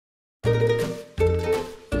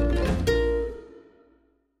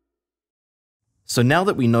So now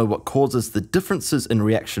that we know what causes the differences in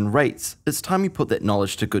reaction rates, it's time we put that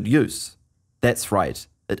knowledge to good use. That's right,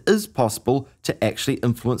 it is possible to actually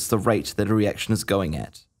influence the rate that a reaction is going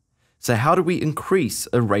at. So how do we increase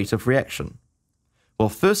a rate of reaction? Well,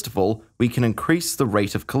 first of all, we can increase the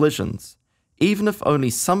rate of collisions. Even if only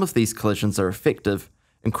some of these collisions are effective,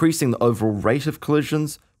 increasing the overall rate of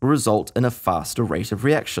collisions will result in a faster rate of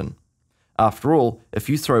reaction. After all, if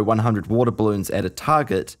you throw 100 water balloons at a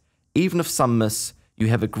target, even if some miss, you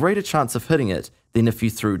have a greater chance of hitting it than if you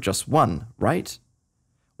threw just one, right?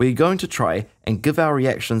 We're going to try and give our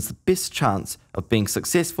reactions the best chance of being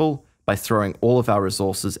successful by throwing all of our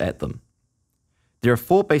resources at them. There are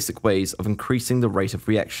 4 basic ways of increasing the rate of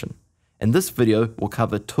reaction, and this video will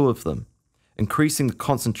cover 2 of them: increasing the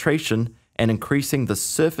concentration and increasing the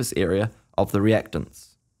surface area of the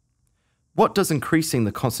reactants. What does increasing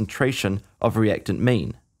the concentration of a reactant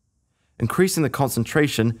mean? Increasing the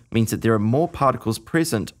concentration means that there are more particles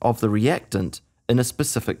present of the reactant in a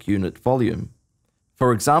specific unit volume.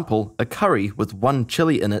 For example, a curry with 1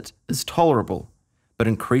 chili in it is tolerable, but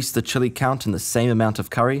increase the chili count in the same amount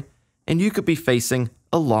of curry, and you could be facing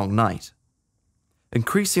a long night.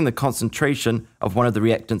 Increasing the concentration of one of the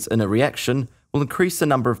reactants in a reaction will increase the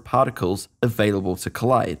number of particles available to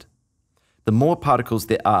collide. The more particles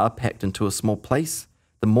there are packed into a small place,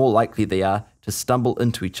 the more likely they are to stumble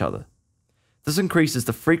into each other. This increases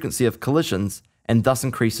the frequency of collisions and thus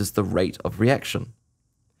increases the rate of reaction.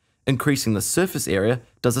 Increasing the surface area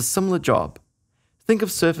does a similar job. Think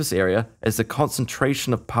of surface area as the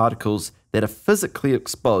concentration of particles that are physically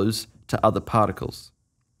exposed to other particles.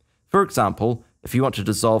 For example, if you want to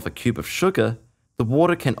dissolve a cube of sugar, the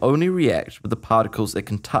water can only react with the particles it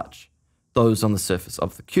can touch, those on the surface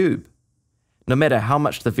of the cube. No matter how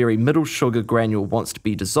much the very middle sugar granule wants to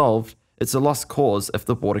be dissolved, it's a lost cause if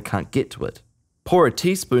the water can't get to it. Pour a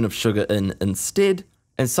teaspoon of sugar in instead,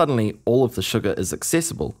 and suddenly all of the sugar is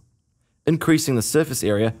accessible. Increasing the surface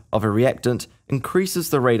area of a reactant increases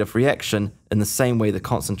the rate of reaction in the same way the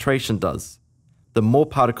concentration does. The more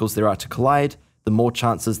particles there are to collide, the more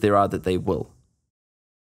chances there are that they will.